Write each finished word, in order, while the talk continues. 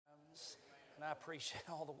And I appreciate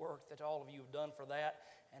all the work that all of you have done for that.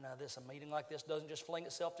 And a meeting like this doesn't just fling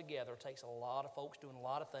itself together. It takes a lot of folks doing a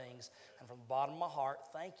lot of things. And from the bottom of my heart,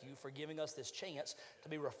 thank you for giving us this chance to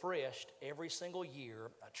be refreshed every single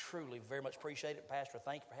year. I truly very much appreciate it. Pastor,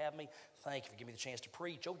 thank you for having me. Thank you for giving me the chance to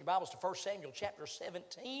preach. Open your Bibles to 1 Samuel chapter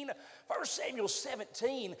 17. 1 Samuel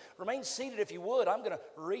 17. Remain seated if you would. I'm going to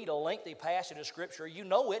read a lengthy passage of Scripture. You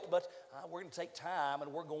know it, but we're going to take time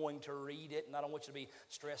and we're going to read it. And I don't want you to be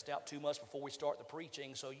stressed out too much before we start the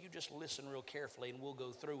preaching. So you just listen real carefully and we'll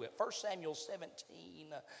go through it. 1 Samuel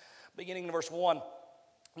 17, beginning in verse 1.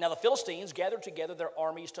 Now the Philistines gathered together their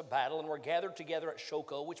armies to battle, and were gathered together at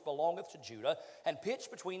Shochoh, which belongeth to Judah, and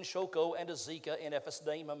pitched between Shochoh and Azekah in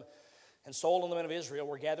Ephes-dammim. And Saul and the men of Israel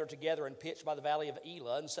were gathered together and pitched by the valley of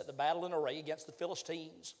Elah, and set the battle in array against the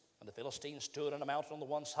Philistines. And the Philistines stood on a mountain on the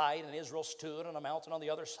one side, and Israel stood on a mountain on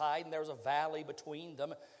the other side, and there was a valley between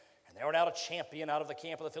them. And there went out a champion out of the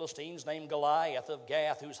camp of the Philistines named Goliath of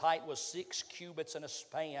Gath, whose height was 6 cubits and a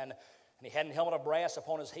span. And he had an helmet of brass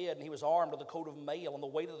upon his head, and he was armed with a coat of mail, and the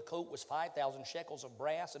weight of the coat was 5,000 shekels of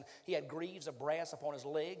brass. And he had greaves of brass upon his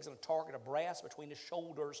legs, and a target of brass between his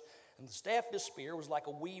shoulders. And the staff of his spear was like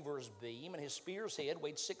a weaver's beam, and his spear's head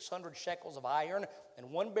weighed 600 shekels of iron,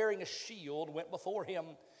 and one bearing a shield went before him.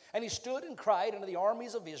 And he stood and cried unto the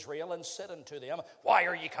armies of Israel, and said unto them, Why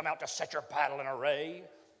are ye come out to set your battle in array?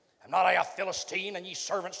 Am not I a Philistine, and ye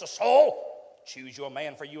servants to Saul? Choose you a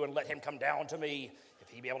man for you, and let him come down to me. If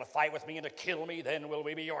he be able to fight with me and to kill me, then will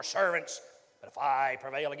we be your servants. But if I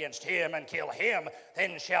prevail against him and kill him,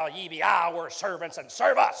 then shall ye be our servants and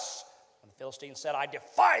serve us. And the Philistine said, I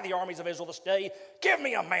defy the armies of Israel this day. Give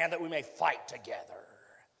me a man that we may fight together.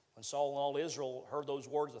 When Saul and all Israel heard those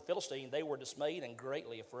words of the Philistine, they were dismayed and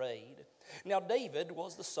greatly afraid. Now David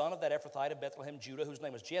was the son of that Ephrathite of Bethlehem, Judah, whose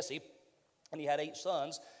name was Jesse, and he had 8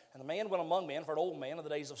 sons. And the man went among men for an old man in the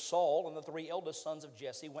days of Saul, and the 3 eldest sons of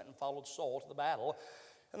Jesse went and followed Saul to the battle.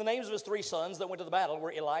 And the names of his 3 sons that went to the battle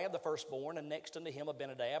were Eliab the firstborn, and next unto him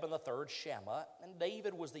Abinadab, and the third Shammah. And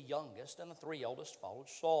David was the youngest, and the 3 eldest followed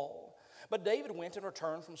Saul. But David went and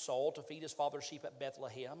returned from Saul to feed his father's sheep at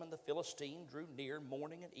Bethlehem, and the Philistine drew near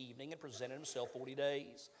morning and evening, and presented himself 40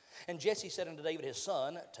 days. And Jesse said unto David his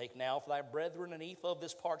son, Take now for thy brethren an ephah of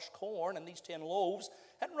this parched corn, and these 10 loaves,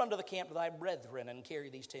 and run to the camp to thy brethren, and carry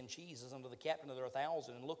these 10 cheeses unto the captain of their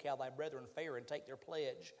 1,000, and look how thy brethren fare, and take their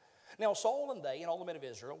pledge. Now Saul and they and all the men of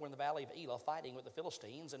Israel were in the valley of Elah fighting with the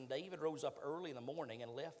Philistines, and David rose up early in the morning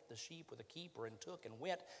and left the sheep with a keeper, and took and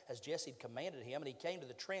went as Jesse had commanded him. And he came to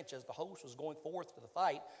the trench as the host was going forth to the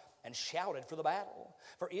fight, and shouted for the battle.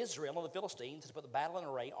 For Israel and the Philistines had put the battle in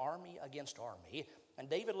array, army against army. And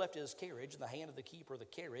David left his carriage in the hand of the keeper of the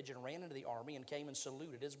carriage, and ran into the army, and came and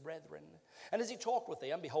saluted his brethren. And as he talked with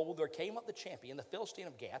them, behold, there came up the champion, the Philistine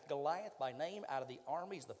of Gath, Goliath by name, out of the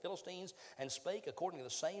armies of the Philistines, and spake according to the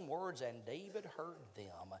same words, and David heard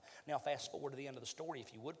them. Now fast forward to the end of the story,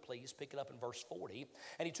 if you would please, pick it up in verse 40.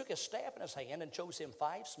 And he took his staff in his hand, and chose him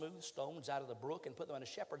 5 smooth stones out of the brook, and put them in a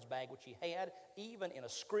shepherd's bag which he had, even in a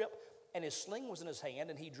scrip. And his sling was in his hand,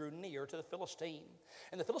 and he drew near to the Philistine.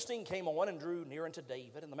 And the Philistine came on and drew near unto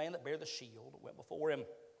David, and the man that bare the shield went before him.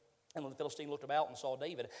 And when the Philistine looked about and saw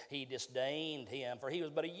David, he disdained him, for he was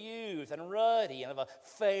but a youth, and ruddy, and of a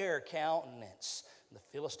fair countenance. And the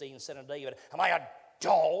Philistine said unto David, Am I a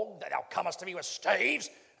dog, that thou comest to me with staves?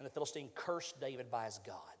 And the Philistine cursed David by his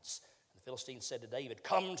gods. And the Philistine said to David,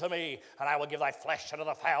 Come to me, and I will give thy flesh unto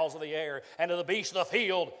the fowls of the air, and to the beasts of the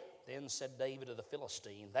field. Then said David to the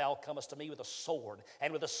Philistine, Thou comest to me with a sword,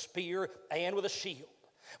 and with a spear, and with a shield.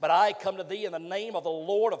 But I come to thee in the name of the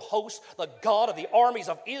Lord of hosts, the God of the armies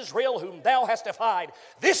of Israel, whom thou hast defied.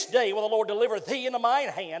 This day will the Lord deliver thee into mine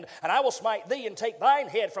hand, and I will smite thee, and take thine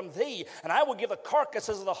head from thee. And I will give the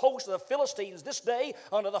carcasses of the host of the Philistines this day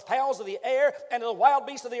unto the fowls of the air, and to the wild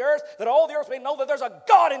beasts of the earth, that all the earth may know that there's a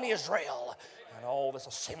God in Israel. And all this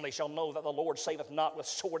assembly shall know that the Lord saveth not with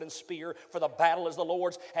sword and spear, for the battle is the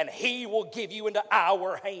Lord's, and he will give you into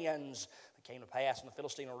our hands. It came to pass, and the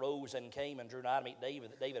Philistine arose and came and drew nigh to meet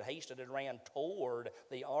David, that David hasted and ran toward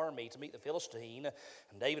the army to meet the Philistine.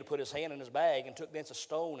 And David put his hand in his bag, and took thence a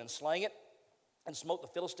stone, and slang it, and smote the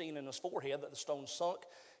Philistine in his forehead, that the stone sunk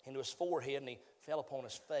into his forehead, and he fell upon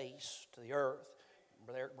his face to the earth.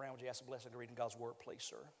 Brother Eric Brown, would you ask a blessing to read in God's word, please,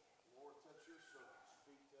 sir?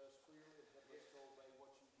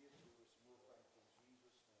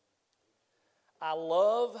 I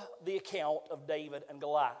love the account of David and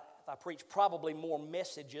Goliath. I preach probably more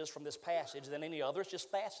messages from this passage than any other. It's just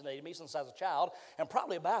fascinated me since I was a child, and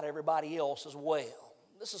probably about everybody else as well.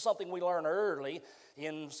 This is something we learn early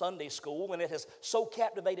in Sunday school, and it has so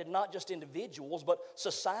captivated not just individuals, but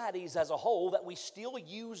societies as a whole, that we still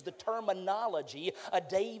use the terminology, a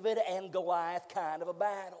David and Goliath kind of a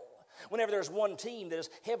battle. Whenever there's one team that is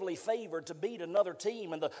heavily favored to beat another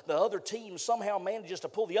team and the other team somehow manages to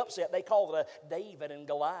pull the upset, they call it a David and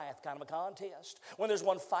Goliath kind of a contest. When there's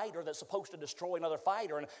one fighter that's supposed to destroy another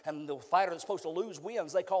fighter and the fighter that's supposed to lose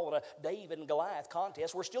wins, they call it a David and Goliath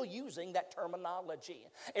contest. We're still using that terminology.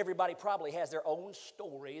 Everybody probably has their own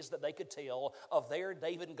stories that they could tell of their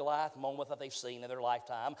David and Goliath moment that they've seen in their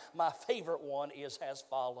lifetime. My favorite one is as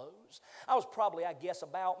follows. I was probably, I guess,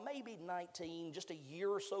 about maybe 19, just a year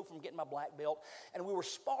or so from getting my black belt, and we were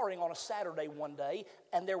sparring on a Saturday one day,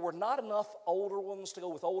 and there were not enough older ones to go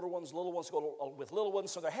with older ones, little ones to go with little ones,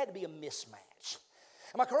 so there had to be a mismatch.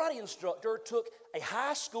 And my karate instructor took a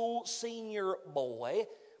high school senior boy,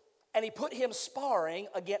 and he put him sparring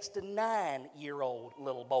against a 9-year-old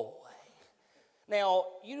little boy. Now,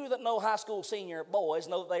 you that know high school senior boys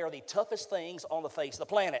know that they are the toughest things on the face of the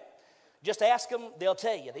planet. Just ask them, they'll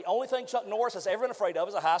tell you. The only thing Chuck Norris has ever been afraid of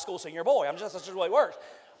is a high school senior boy. That's just the way it works.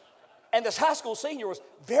 And this high school senior was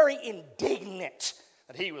very indignant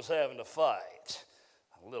that he was having to fight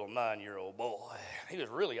a little 9-year-old boy. He was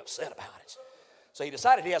really upset about it. So he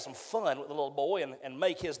decided he'd have some fun with the little boy and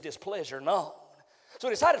make his displeasure known. So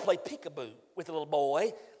he decided to play peekaboo with the little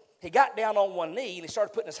boy. He got down on one knee and he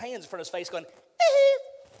started putting his hands in front of his face going,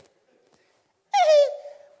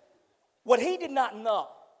 What he did not know,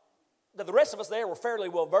 that the rest of us there were fairly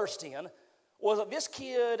well versed in, was that this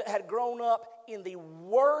kid had grown up in the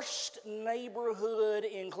worst neighborhood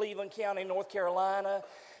in Cleveland County, North Carolina.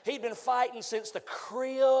 He'd been fighting since the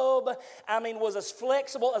crib. Was as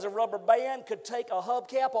flexible as a rubber band, could take a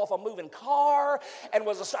hubcap off a moving car, and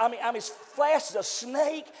was, as fast as a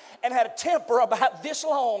snake, and had a temper about this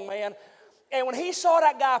long, man. And when he saw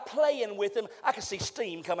that guy playing with him, I could see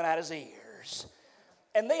steam coming out his ears.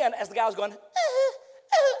 And then, as the guy was going,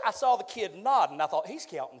 I saw the kid nodding. I thought, he's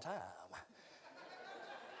counting time.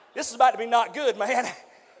 This is about to be not good, man.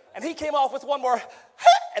 And he came off with one more,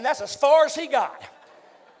 and that's as far as he got.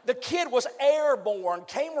 The kid was airborne,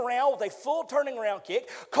 came around with a full turning around kick,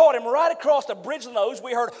 caught him right across the bridge of the nose.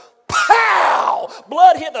 We heard, pow!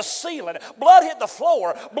 Blood hit the ceiling. Blood hit the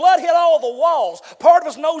floor. Blood hit all the walls. Part of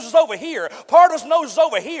his nose is over here. Part of his nose is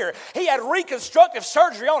over here. He had reconstructive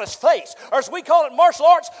surgery on his face, or as we call it in martial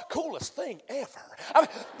arts, coolest thing ever.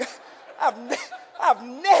 I've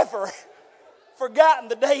never forgotten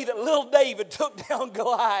the day that little David took down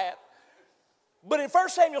Goliath. But in 1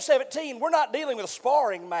 Samuel 17, we're not dealing with a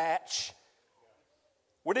sparring match.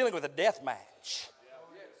 We're dealing with a death match.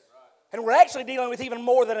 And we're actually dealing with even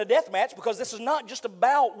more than a death match, because this is not just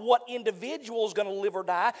about what individual is going to live or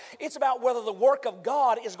die. It's about whether the work of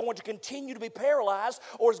God is going to continue to be paralyzed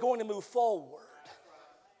or is going to move forward.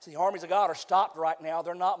 See, the armies of God are stopped right now.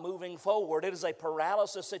 They're not moving forward. It is a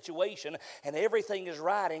paralysis situation, and everything is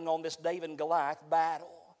riding on this David and Goliath battle.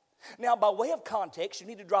 Now, by way of context, you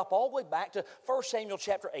need to drop all the way back to 1 Samuel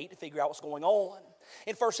chapter 8 to figure out what's going on.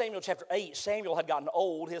 In 1 Samuel chapter 8, Samuel had gotten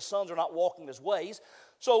old. His sons are not walking his ways.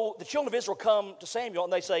 So the children of Israel come to Samuel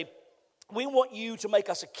and they say, we want you to make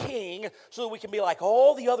us a king so that we can be like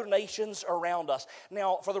all the other nations around us.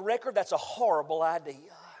 Now, for the record, that's a horrible idea.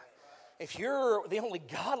 If you're the only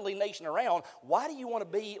godly nation around, why do you want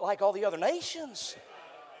to be like all the other nations?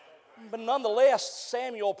 But nonetheless,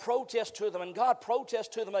 Samuel protests to them, and God protests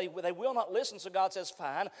to them. They will not listen, so God says,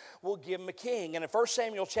 fine, we'll give them a king. And in 1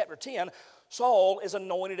 Samuel chapter 10, Saul is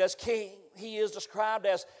anointed as king. He is described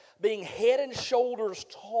as being head and shoulders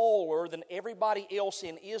taller than everybody else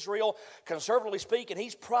in Israel. Conservatively speaking,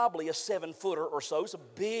 he's probably a 7-footer or so. He's a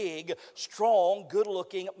big, strong,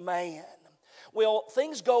 good-looking man. Well,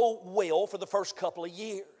 things go well for the first couple of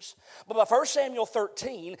years. But by 1 Samuel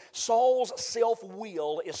 13, Saul's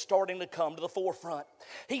self-will is starting to come to the forefront.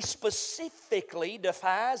 He specifically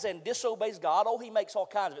defies and disobeys God. Oh, he makes all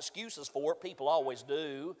kinds of excuses for it. People always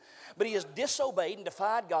do. But he has disobeyed and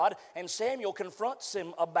defied God, and Samuel confronts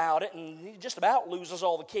him about it, and he just about loses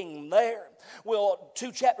all the kingdom there. Well,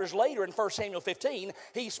 2 chapters later in 1 Samuel 15,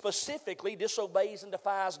 he specifically disobeys and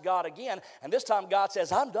defies God again, and this time God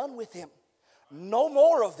says, I'm done with him. No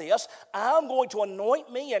more of this. I'm going to anoint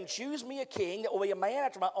me and choose me a king that will be a man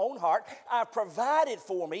after my own heart. I've provided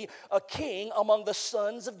for me a king among the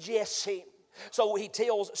sons of Jesse. So he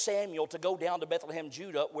tells Samuel to go down to Bethlehem,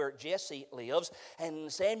 Judah, where Jesse lives.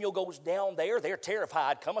 And Samuel goes down there. They're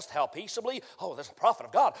terrified. Comest thou peaceably? Oh, there's a prophet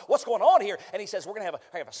of God. What's going on here? And he says, we're going to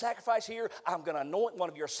have a sacrifice here. I'm going to anoint one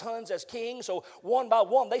of your sons as king. So one by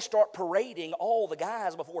one, they start parading all the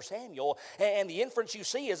guys before Samuel. And the inference you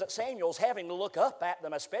see is that Samuel's having to look up at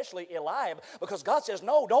them, especially Eliab, because God says,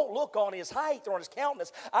 no, don't look on his height or on his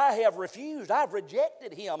countenance. I have refused. I've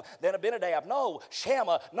rejected him. Then Abinadab, no.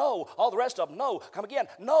 Shammah, no. All the rest of them, no. Come again,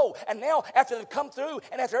 no. And now, after they've come through,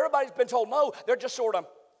 and after everybody's been told no, they're just sort of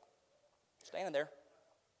standing there,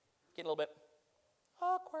 getting a little bit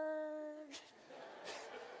awkward.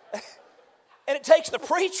 And it takes the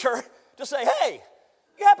preacher to say, hey,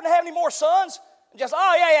 you happen to have any more sons? And just,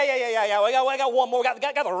 oh, yeah. We got one more. We got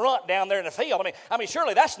the runt down there in the field. I mean,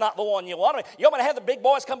 surely that's not the one you want. You want me to have the big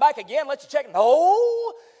boys come back again? Let you check.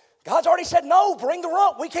 No. God's already said no. Bring the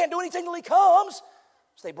runt. We can't do anything till he comes.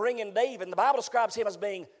 So they bring in David, and the Bible describes him as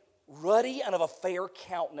being ruddy and of a fair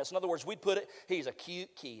countenance. In other words, we'd put it, he's a cute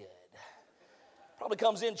kid. Probably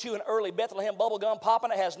comes in chewing early Bethlehem bubble gum,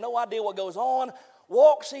 popping it, has no idea what goes on,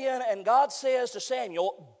 walks in, and God says to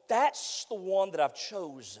Samuel, that's the one that I've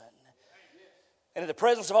chosen. And in the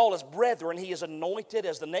presence of all his brethren, he is anointed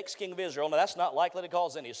as the next king of Israel. Now, that's not likely to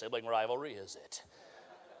cause any sibling rivalry, is it?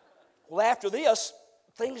 Well, after this,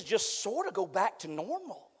 things just sort of go back to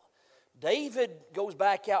normal. David goes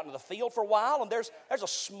back out into the field for a while, and there's a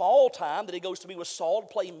small time that he goes to be with Saul to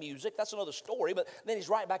play music. That's another story, but then he's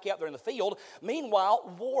right back out there in the field.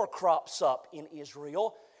 Meanwhile, war crops up in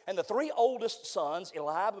Israel, and the three oldest sons,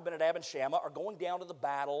 Eliab, Abinadab, and Shammah, are going down to the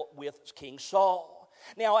battle with King Saul.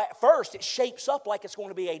 Now, at first, it shapes up like it's going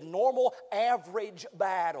to be a normal, average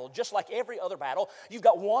battle. Just like every other battle, you've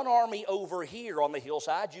got one army over here on the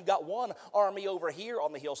hillside. You've got one army over here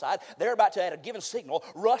on the hillside. They're about to, at a given signal,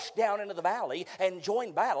 rush down into the valley and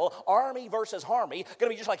join battle. Army versus army. Going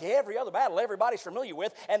to be just like every other battle everybody's familiar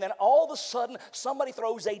with. And then all of a sudden, somebody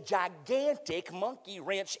throws a gigantic monkey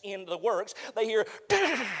wrench into the works. They hear,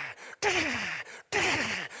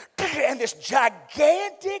 and this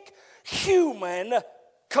gigantic human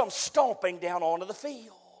comes stomping down onto the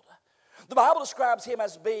field. The Bible describes him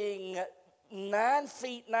as being 9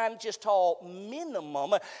 feet 9 inches tall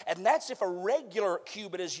minimum, and that's if a regular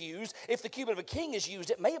cubit is used. If the cubit of a king is used,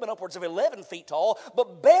 it may have been upwards of 11 feet tall,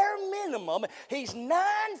 but bare minimum, he's 9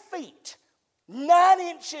 feet 9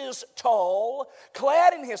 inches tall,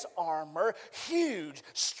 clad in his armor, huge,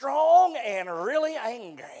 strong, and really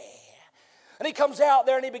angry. And he comes out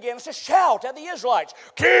there and he begins to shout at the Israelites,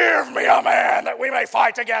 give me a man that we may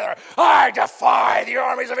fight together. I defy the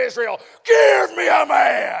armies of Israel. Give me a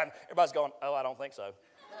man. Everybody's going, oh, I don't think so.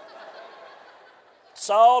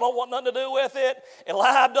 Saul don't want nothing to do with it.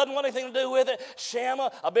 Eliab doesn't want anything to do with it.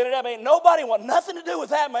 Shammah, Abinadab, nobody want nothing to do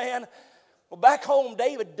with that man. Well, back home,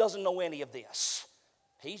 David doesn't know any of this.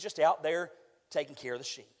 He's just out there taking care of the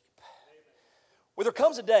sheep. Well, there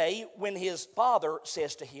comes a day when his father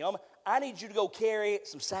says to him, I need you to go carry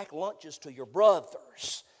some sack lunches to your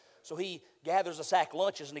brothers. So he gathers a sack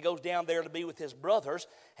lunches and he goes down there to be with his brothers.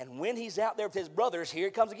 And when he's out there with his brothers, here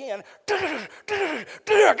it comes again. Give me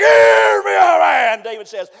a man. David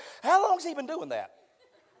says, how long has he been doing that?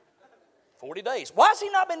 40 days. Why has he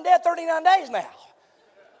not been dead 39 days now?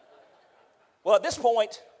 Well, at this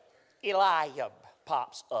point, Eliab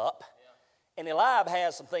pops up. And Eliab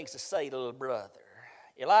has some things to say to little brother.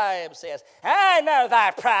 Eliab says, I know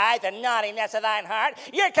thy pride, the naughtiness of thine heart.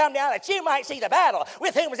 You're come down that you might see the battle.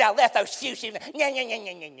 With whom was thou left those few sheep? Don't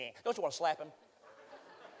you want to slap him?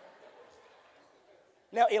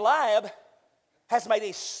 Now, Eliab has made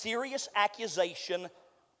a serious accusation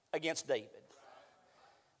against David.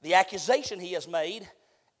 The accusation he has made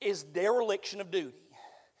is dereliction of duty.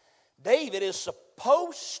 David is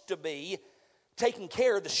supposed to be taking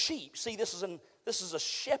care of the sheep. See, this is a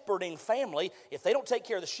shepherding family. If they don't take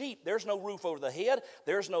care of the sheep, there's no roof over the head.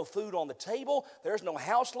 There's no food on the table. There's no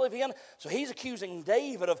house to live in. So he's accusing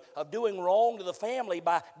David of doing wrong to the family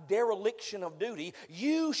by dereliction of duty.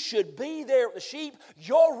 You should be there with the sheep.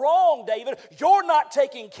 You're wrong, David. You're not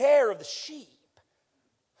taking care of the sheep.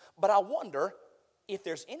 But I wonder if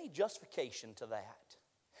there's any justification to that.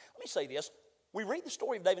 Let me say this. We read the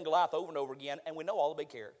story of David and Goliath over and over again, and we know all the big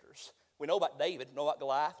characters. We know about David, know about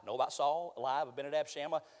Goliath, know about Saul, Eliab, Abinadab,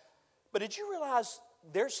 Shammah. But did you realize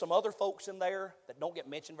there's some other folks in there that don't get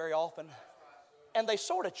mentioned very often? And they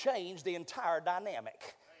sort of change the entire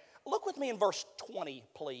dynamic. Look with me in verse 20,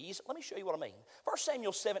 please. Let me show you what I mean. 1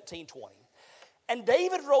 Samuel 17:20. And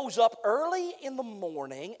David rose up early in the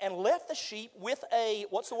morning and left the sheep with a,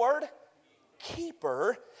 what's the word?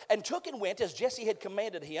 keeper, and took and went as Jesse had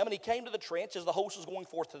commanded him. And he came to the trench as the host was going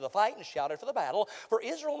forth to the fight, and shouted for the battle. For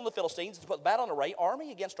Israel and the Philistines to put the battle in array,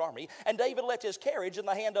 army against army. And David left his carriage in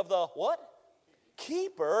the hand of the what?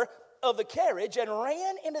 Keeper of the carriage, and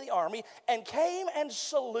ran into the army, and came and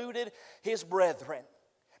saluted his brethren.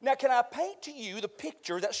 Now, can I paint to you the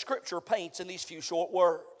picture that Scripture paints in these few short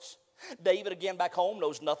words? David, again, back home,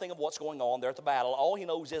 knows nothing of what's going on there at the battle. All he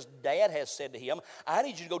knows is Dad has said to him, I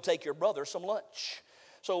need you to go take your brother some lunch.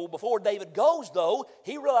 So before David goes, though,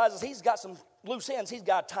 he realizes he's got some loose ends he's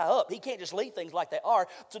got to tie up. He can't just leave things like they are.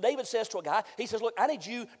 So David says to a guy, he says, look, I need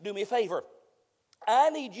you to do me a favor. I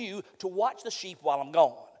need you to watch the sheep while I'm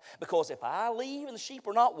gone. Because if I leave and the sheep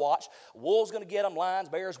are not watched, wolves going to get them, lions,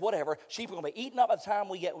 bears, whatever. Sheep are going to be eaten up by the time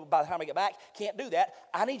we get back. Can't do that.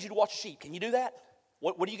 I need you to watch the sheep. Can you do that?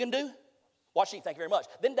 What are you going to do? Watch sheep. Thank you very much.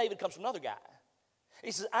 Then David comes from another guy.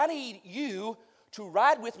 He says, I need you to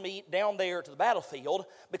ride with me down there to the battlefield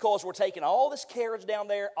because we're taking all this carriage down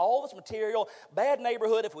there, all this material, bad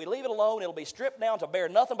neighborhood. If we leave it alone, it'll be stripped down to bare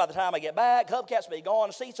nothing by the time I get back. Hubcaps will be gone.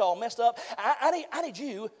 The seats all messed up. I need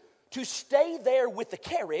you to stay there with the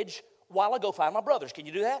carriage while I go find my brothers. Can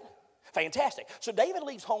you do that? Fantastic. So David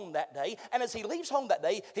leaves home that day, and as he leaves home that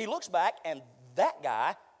day, he looks back, and that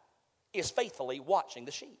guy is faithfully watching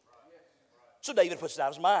the sheep. So David puts it out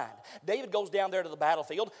of his mind. David goes down there to the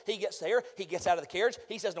battlefield. He gets there. He gets out of the carriage.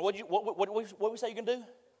 He says, now, what we say you're going to do?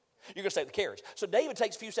 You're going to stay with the carriage. So David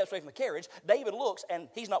takes a few steps away from the carriage. David looks, and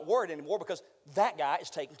he's not worried anymore because that guy is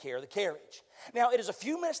taking care of the carriage. Now, it is a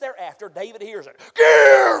few minutes thereafter, David hears it.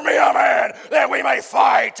 Give me a man that we may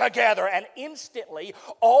fight together. And instantly,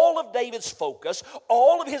 all of David's focus,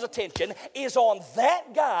 all of his attention is on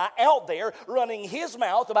that guy out there running his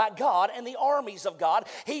mouth about God and the armies of God.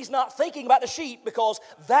 He's not thinking about the sheep because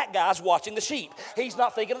that guy's watching the sheep. He's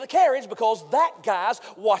not thinking of the carriage because that guy's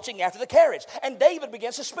watching after the carriage. And David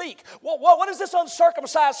begins to speak. Well, what is this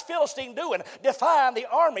uncircumcised Philistine doing? Defying the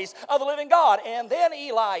armies of the living God. And then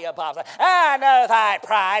Eliab pops up. I know thy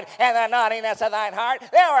pride and the naughtiness of thine heart.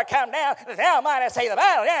 Thou art come down, that thou mightest see the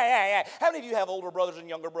battle. Yeah. How many of you have older brothers and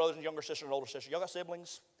younger sisters and older sisters? Y'all got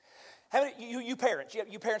siblings? How many, you parents,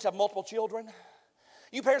 you parents have multiple children?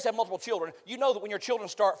 You parents have multiple children. You know that when your children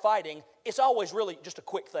start fighting, it's always really just a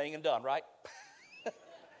quick thing and done, right?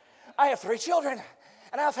 I have 3 children,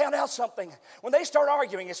 and I found out something. When they start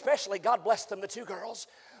arguing, especially, God bless them, the 2 girls,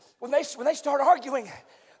 when they start arguing,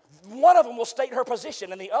 one of them will state her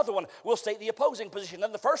position and the other one will state the opposing position.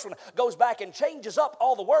 Then the first one goes back and changes up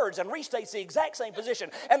all the words and restates the exact same position.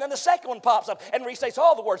 And then the second one pops up and restates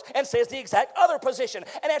all the words and says the exact other position.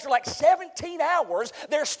 And after like 17 hours,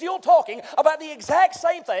 they're still talking about the exact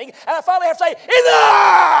same thing. And I finally have to say,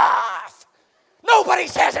 enough! Nobody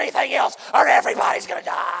says anything else or everybody's going to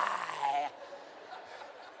die.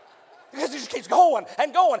 Because it just keeps going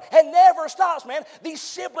and never stops, man. These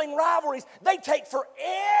sibling rivalries, they take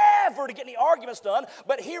forever to get any arguments done.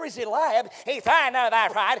 But here is Eliab. He's I know thy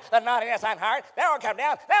pride, the naughtiness of thine heart. Thou art come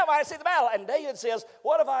down, thou might see the battle. And David says,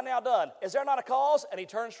 what have I now done? Is there not a cause? And he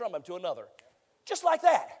turns from him to another. Just like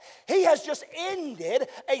that. He has just ended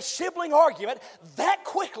a sibling argument that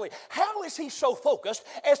quickly. How is he so focused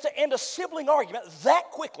as to end a sibling argument that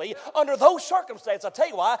quickly under those circumstances? I'll tell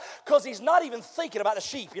you why. Because he's not even thinking about the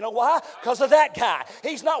sheep. You know why? Because of that guy.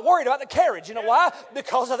 He's not worried about the carriage. You know why?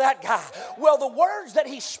 Because of that guy. Well, the words that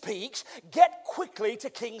he speaks get quickly to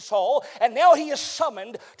King Saul, and now he is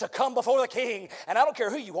summoned to come before the king. And I don't care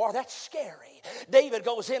who you are, that's scary. David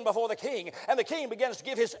goes in before the king, and the king begins to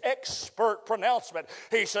give his expert pronouncement.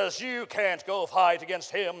 He says, you can't go fight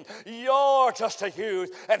against him. You're just a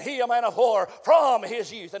youth, and he a man of war from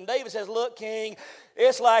his youth. And David says, look, king,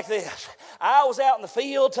 it's like this. I was out in the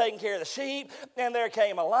field taking care of the sheep, and there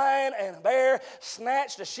came a lion and a bear,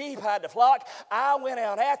 snatched the sheep, had the flock. I went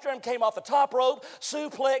out after him, came off the top rope,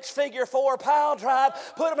 suplex, figure 4, pile drive,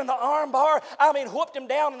 put him in the arm bar. Whooped him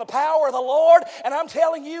down in the power of the Lord. And I'm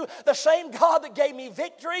telling you, the same God that gave me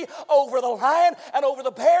victory over the lion and over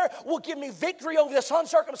the bear will give me victory over this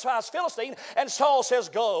uncircumcised Philistine. And Saul says,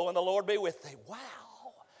 go, and the Lord be with thee. Wow.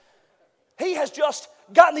 He has just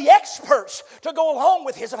gotten the experts to go along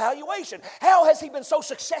with his evaluation. How has he been so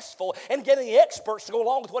successful in getting the experts to go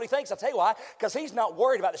along with what he thinks? I'll tell you why. Because he's not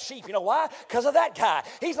worried about the sheep. You know why? Because of that guy.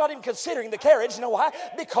 He's not even considering the carriage. You know why?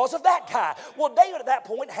 Because of that guy. Well, David at that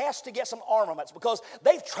point has to get some armaments because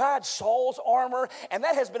they've tried Saul's armor, and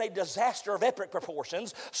that has been a disaster of epic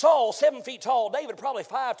proportions. Saul, 7 feet tall. David, probably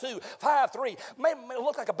 5'2", 5'3". May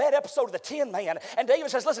look like a bad episode of the Tin Man. And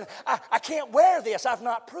David says, listen, I can't wear this. I've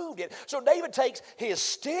not proved it. So David takes his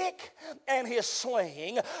stick and his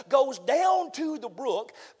sling, goes down to the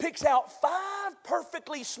brook, picks out 5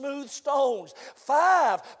 perfectly smooth stones.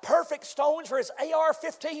 5 perfect stones for his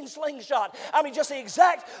AR-15 slingshot. I mean, just the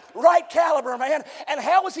exact right caliber, man. And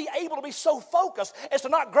how was he able to be so focused as to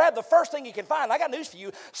not grab the first thing he can find? I got news for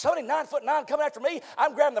you. Somebody 9'9" coming after me,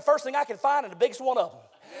 I'm grabbing the first thing I can find and the biggest one of them.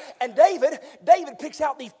 And David picks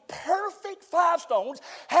out these perfect 5 stones.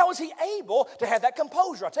 How is he able to have that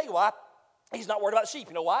composure? I'll tell you why. He's not worried about the sheep.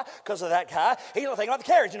 You know why? Because of that guy. He's not thinking about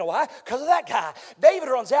the carriage. You know why? Because of that guy. David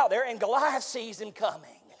runs out there and Goliath sees him coming.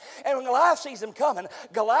 And when Goliath sees him coming,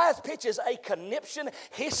 Goliath pitches a conniption,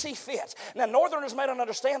 hissy fit. Now, Northerners may not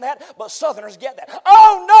understand that, but Southerners get that.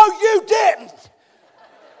 Oh, no, you didn't.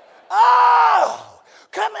 Oh!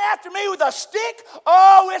 Coming after me with a stick?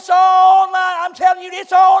 Oh, it's on now. I'm telling you,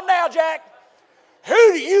 it's on now, Jack.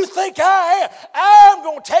 Who do you think I am? I'm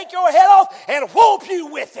going to take your head off and whoop you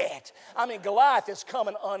with it. I mean, Goliath is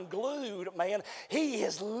coming unglued, man. He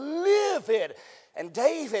is livid. And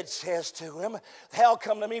David says to him, thou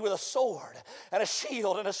come to me with a sword and a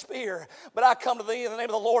shield and a spear, but I come to thee in the name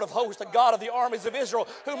of the Lord of hosts, the God of the armies of Israel,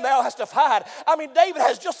 whom thou hast defied. I mean, David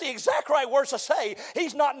has just the exact right words to say.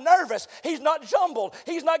 He's not nervous. He's not jumbled.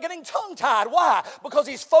 He's not getting tongue-tied. Why? Because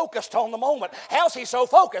he's focused on the moment. How's he so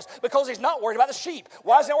focused? Because he's not worried about the sheep.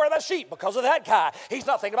 Why is he not worried about the sheep? Because of that guy. He's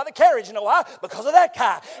not thinking about the carriage. You know why? Because of that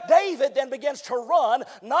guy. David then begins to run,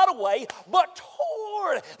 not away, but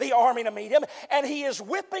toward the army to meet him, and he is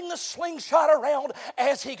whipping the slingshot around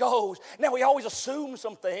as he goes. Now, we always assume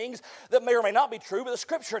some things that may or may not be true, but the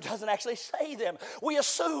Scripture doesn't actually say them. We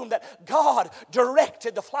assume that God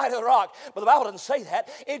directed the flight of the rock, but the Bible doesn't say that.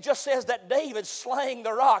 It just says that David, slaying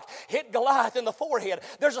the rock, hit Goliath in the forehead.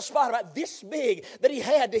 There's a spot about this big that he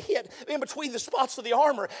had to hit in between the spots of the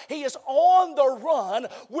armor. He is on the run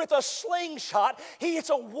with a slingshot. It's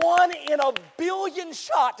a 1 in a billion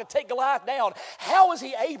shot to take Goliath down. How is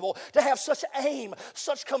he able to have such aim,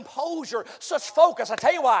 such composure, such focus? I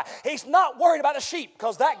tell you why. He's not worried about the sheep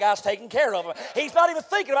because that guy's taking care of him. He's not even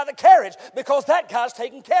thinking about the carriage because that guy's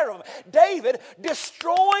taking care of him. David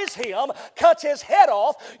destroys him, cuts his head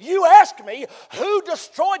off. You ask me who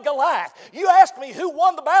destroyed Goliath. You ask me who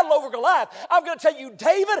won the battle over Goliath. I'm going to tell you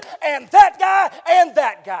David and that guy and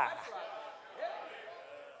that guy.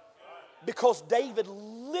 Because David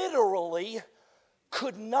literally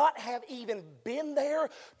could not have even been there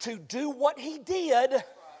to do what he did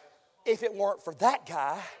if it weren't for that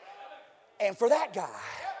guy and for that guy.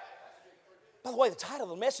 By the way, the title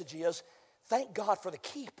of the message is, Thank God for the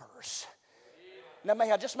Keepers. Now,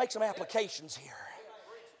 may I just make some applications here?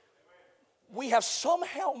 We have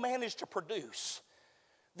somehow managed to produce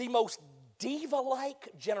the most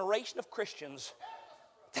diva-like generation of Christians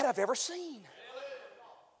that I've ever seen.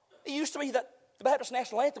 It used to be that the Baptist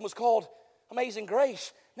National Anthem was called Amazing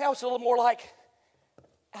Grace. Now it's a little more like,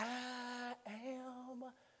 I am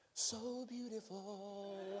so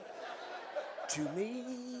beautiful to me.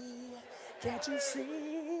 Can't you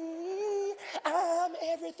see? I'm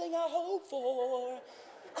everything I hope for.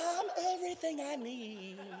 I'm everything I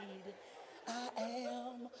need. I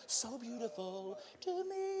am so beautiful to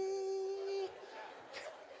me.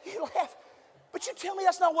 You laugh, but you tell me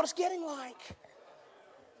that's not what it's getting like.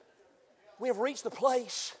 We have reached the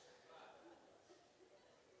place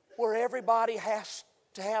where everybody has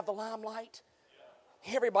to have the limelight.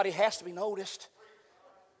 Everybody has to be noticed.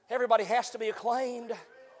 Everybody has to be acclaimed.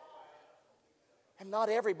 And not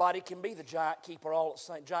everybody can be the giant keeper,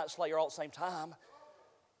 giant slayer all at the same time.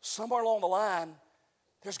 Somewhere along the line,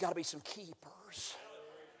 there's got to be some keepers.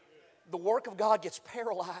 The work of God gets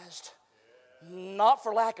paralyzed, not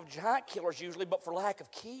for lack of giant killers usually, but for lack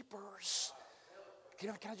of keepers.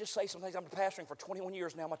 Can I just say some things? I've been pastoring for 21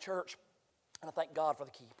 years now in my church, and I thank God for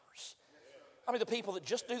the keepers. I mean, the people that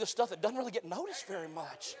just do the stuff that doesn't really get noticed very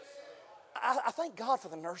much. I thank God for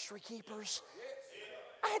the nursery keepers.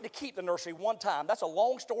 I had to keep the nursery one time. That's a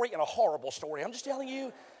long story and a horrible story. I'm just telling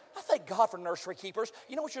you, I thank God for nursery keepers.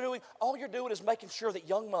 You know what you're doing? All you're doing is making sure that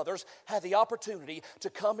young mothers have the opportunity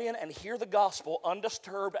to come in and hear the gospel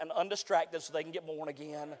undisturbed and undistracted so they can get born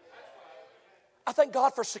again. I thank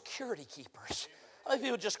God for security keepers. I think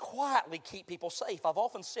people just quietly keep people safe. I've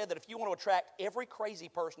often said that if you want to attract every crazy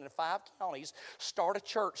person in 5 counties, start a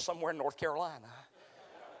church somewhere in North Carolina.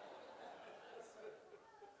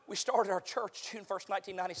 We started our church June 1st,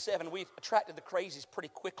 1997. We attracted the crazies pretty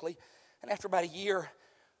quickly. And after about a year,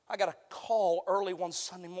 I got a call early one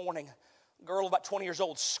Sunday morning. Girl about 20 years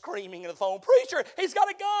old screaming in the phone, "Preacher, he's got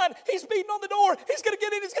a gun. He's beating on the door. He's going to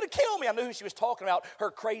get in. He's going to kill me." I knew who she was talking about, her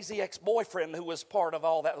crazy ex-boyfriend who was part of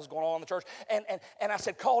all that was going on in the church. And I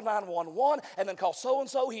said, "Call 911 and then call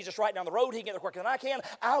so-and-so. He's just right down the road. He can get there quicker than I can.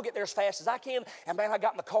 I'll get there as fast as I can." And man, I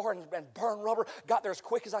got in the car and burned rubber, got there as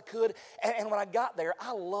quick as I could. And when I got there,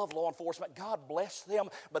 I love law enforcement. God bless them.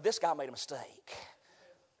 But this guy made a mistake.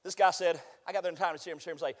 This guy said, I got there in time to hear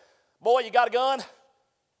him say, "Boy, you got a gun?"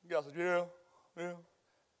 The guy said, "Yeah.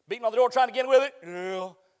 Beating on the door trying to get in with it?"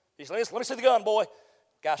 "Yeah." He said, "Let me see the gun, boy."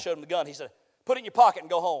 Guy showed him the gun. He said, "Put it in your pocket and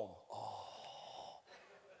go home." Oh,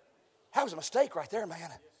 that was a mistake right there,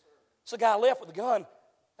 man. So the guy left with the gun,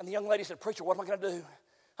 and the young lady said, "Preacher, what am I going to do?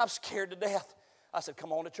 I'm scared to death." I said,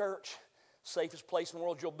 "Come on to church. Safest place in the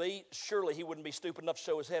world you'll be." Surely he wouldn't be stupid enough to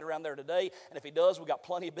show his head around there today. And if he does, we got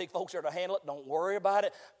plenty of big folks there to handle it. Don't worry about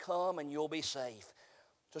it. Come and you'll be safe.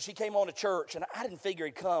 So she came on to church, and I didn't figure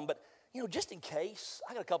he'd come, but just in case,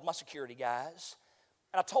 I got a couple of my security guys,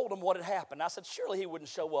 and I told them what had happened. I said, surely he wouldn't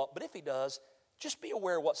show up, but if he does, just be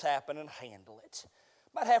aware of what's happened and handle it.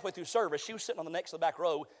 About halfway through service, she was sitting on the next to the back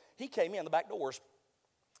row. He came in the back doors,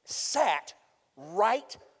 sat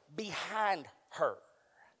right behind her.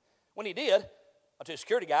 When he did, my two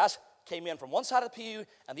security guys came in from one side of the pew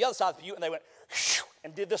and the other side of the pew, and they went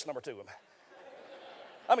and did this number to him.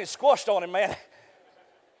 I mean, squashed on him, man.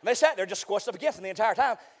 And they sat there just squashed up against him the entire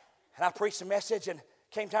time. And I preached the message, and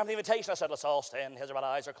came time for the invitation. I said, "Let's all stand as everybody's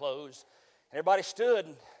eyes are closed." And everybody stood,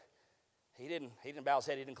 and he didn't bow his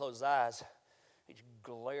head, he didn't close his eyes. He just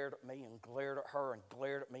glared at me and glared at her and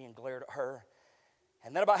glared at me and glared at her.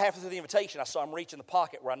 And then about halfway through the invitation, I saw him reach in the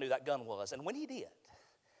pocket where I knew that gun was. And when he did,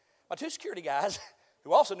 my two security guys,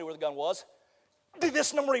 who also knew where the gun was, did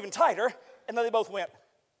this number even tighter, and then they both went.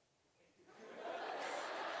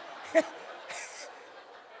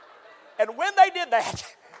 And when they did that,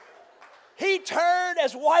 he turned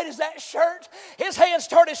as white as that shirt. His hands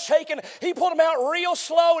started shaking. He pulled them out real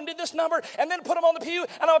slow and did this number, and then put them on the pew.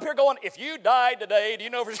 And I'm up here going, "If you died today, do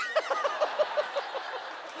you know for sure?"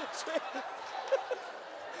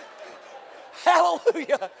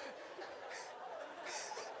 Hallelujah.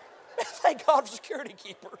 Thank God for security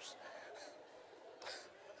keepers.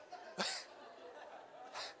 I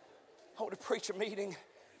went to preach a meeting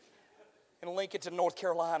in Lincoln, North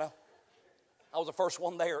Carolina. I was the first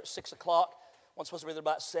one there at 6 o'clock. One supposed to be there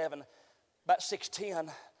about 7. About 6:10,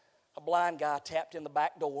 a blind guy tapped in the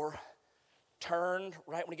back door, turned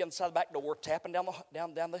right when he got inside the back door, tapping down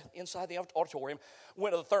the inside the auditorium,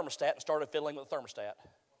 went to the thermostat and started fiddling with the thermostat.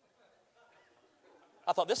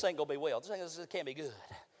 I thought, this ain't going to be well. This can't be good.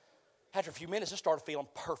 After a few minutes, it started feeling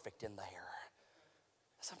perfect in there.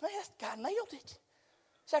 I said, man, that guy nailed it.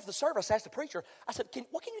 So after the service, I asked the preacher, I said,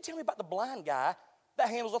 what can you tell me about the blind guy that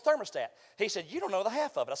handles the thermostat? He said, you don't know the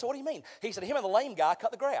half of it. I said, what do you mean? He said, him and the lame guy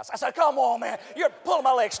cut the grass. I said, come on, man, you're pulling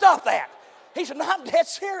my leg. Stop that. He said, no, I'm dead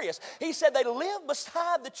serious. He said, they live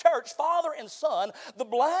beside the church, father and son. The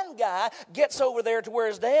blind guy gets over there to where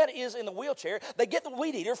his dad is in the wheelchair. They get the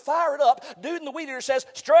weed eater, fire it up. Dude in the weed eater says,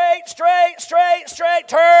 straight, straight, straight, straight,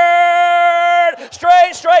 turn,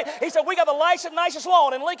 straight, straight. He said, we got the nicest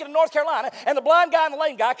lawn in Lincoln, North Carolina, and the blind guy and the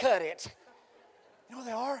lame guy cut it. You know what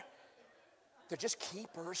they are? They're just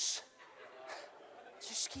keepers.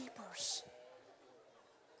 Just keepers.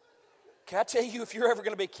 Can I tell you, if you're ever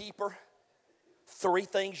going to be a keeper, 3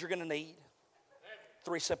 things you're going to need.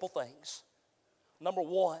 3 simple things. Number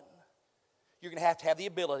 1, you're going to have the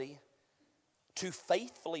ability to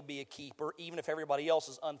faithfully be a keeper, even if everybody else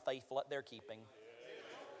is unfaithful at their keeping.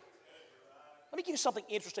 Let me give you something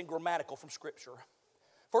interesting grammatical from Scripture.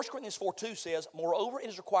 1 Corinthians 4:2 says, moreover, it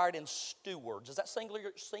is required in stewards. Is that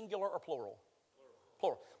singular or plural?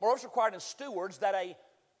 Plural. Moreover, it's required in stewards that a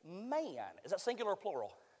man, is that singular or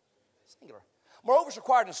plural? Singular. Moreover, it's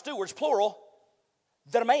required in stewards, plural,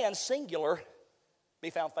 that a man, singular, be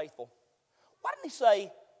found faithful. Why didn't he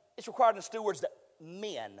say it's required in stewards that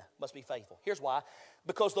men must be faithful? Here's why.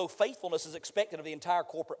 Because though faithfulness is expected of the entire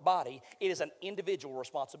corporate body, it is an individual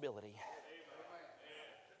responsibility.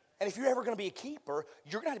 And if you're ever going to be a keeper,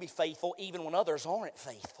 you're going to have to be faithful even when others aren't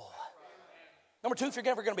faithful. Number 2, if you're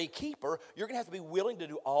ever going to be a keeper, you're going to have to be willing to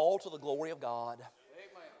do all to the glory of God.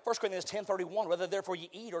 1 Corinthians 10:31, whether therefore you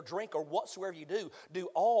eat or drink or whatsoever you do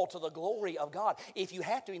all to the glory of God. If you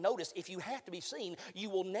have to be noticed, if you have to be seen, you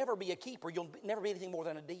will never be a keeper. You'll never be anything more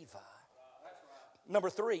than a diva. Number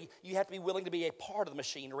 3, you have to be willing to be a part of the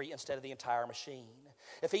machinery instead of the entire machine.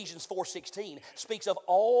 Ephesians 4:16 speaks of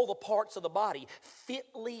all the parts of the body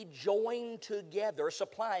fitly joined together,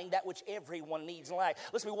 supplying that which everyone needs in life.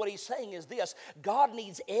 Listen to me, what he's saying is this: God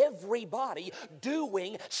needs everybody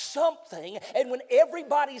doing something, and when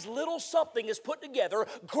everybody's little something is put together,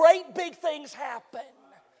 great big things happen.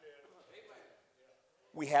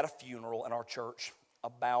 We had a funeral in our church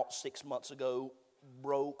about 6 months ago.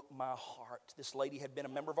 Broke my heart. This lady had been a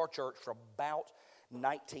member of our church for about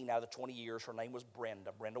 19 out of the 20 years. Her name was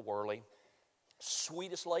Brenda Worley.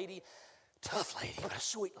 Sweetest lady, tough lady, but a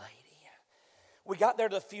sweet lady. We got there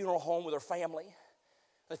to the funeral home with her family.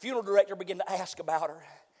 The funeral director began to ask about her.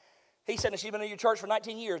 He said, she's been in your church for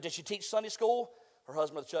 19 years. Did she teach Sunday school? Her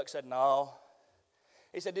husband, Chuck, said, no.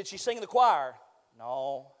 He said, did she sing in the choir?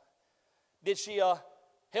 No. Did she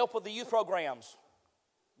help with the youth programs?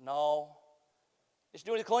 No. Did she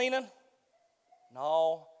do any cleaning?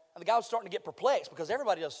 No. And the guy was starting to get perplexed because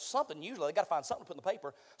everybody does something usually. They got to find something to put in the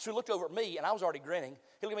paper. So he looked over at me, and I was already grinning.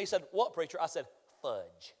 He looked at me and said, what, preacher? I said,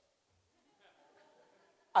 fudge.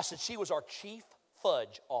 I said, she was our chief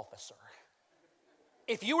fudge officer.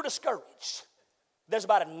 If you were discouraged, there's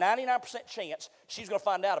about a 99% chance she's going to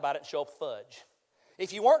find out about it and show up with fudge.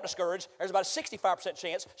 If you weren't discouraged, there's about a 65%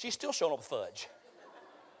 chance she's still showing up with fudge.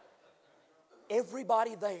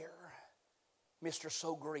 Everybody there missed her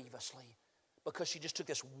so grievously because she just took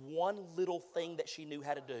this one little thing that she knew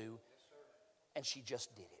how to do and she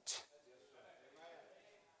just did it.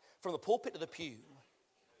 From the pulpit to the pew,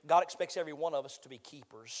 God expects every one of us to be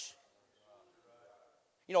keepers.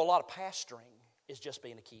 You know, a lot of pastoring is just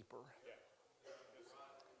being a keeper.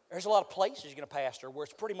 There's a lot of places you're going to pastor where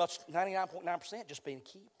it's pretty much 99.9% just being a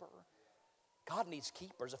keeper. God needs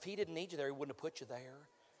keepers. If He didn't need you there, He wouldn't have put you there.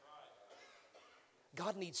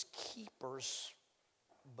 God needs keepers,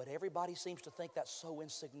 but everybody seems to think that's so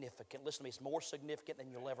insignificant. Listen to me, it's more significant than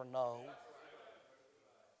you'll ever know.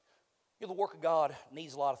 You know, the work of God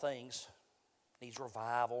needs a lot of things. It needs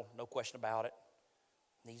revival, no question about it.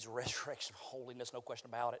 It needs resurrection of holiness, no question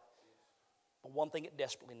about it. But one thing it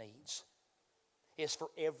desperately needs is for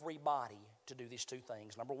everybody to do these 2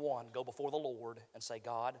 things. Number 1, go before the Lord and say,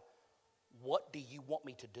 God, what do you want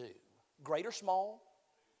me to do? Great or small,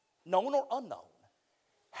 known or unknown.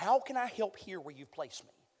 How can I help here where you've placed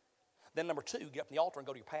me? Then number 2, get up in the altar and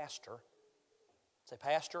go to your pastor. Say,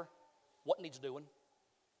 Pastor, what needs doing?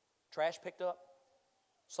 Trash picked up?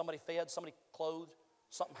 Somebody fed? Somebody clothed?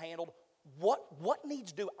 Something handled? What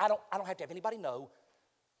needs doing? I don't have to have anybody know.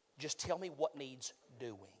 Just tell me what needs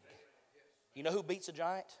doing. You know who beats a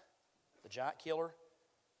giant? The giant killer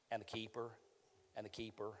and the keeper and the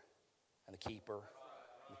keeper and the keeper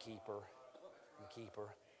and the keeper and the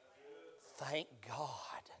keeper. Thank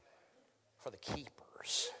God for the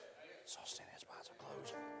keepers. So I'll stand as my eyes are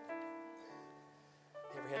closed.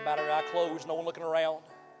 Every head bowed, every eye closed, no one looking around.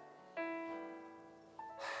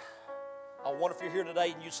 I wonder if you're here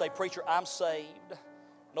today and you say, Preacher, I'm saved.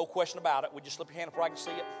 No question about it. Would you slip your hand up where I can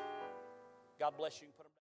see it? God bless you.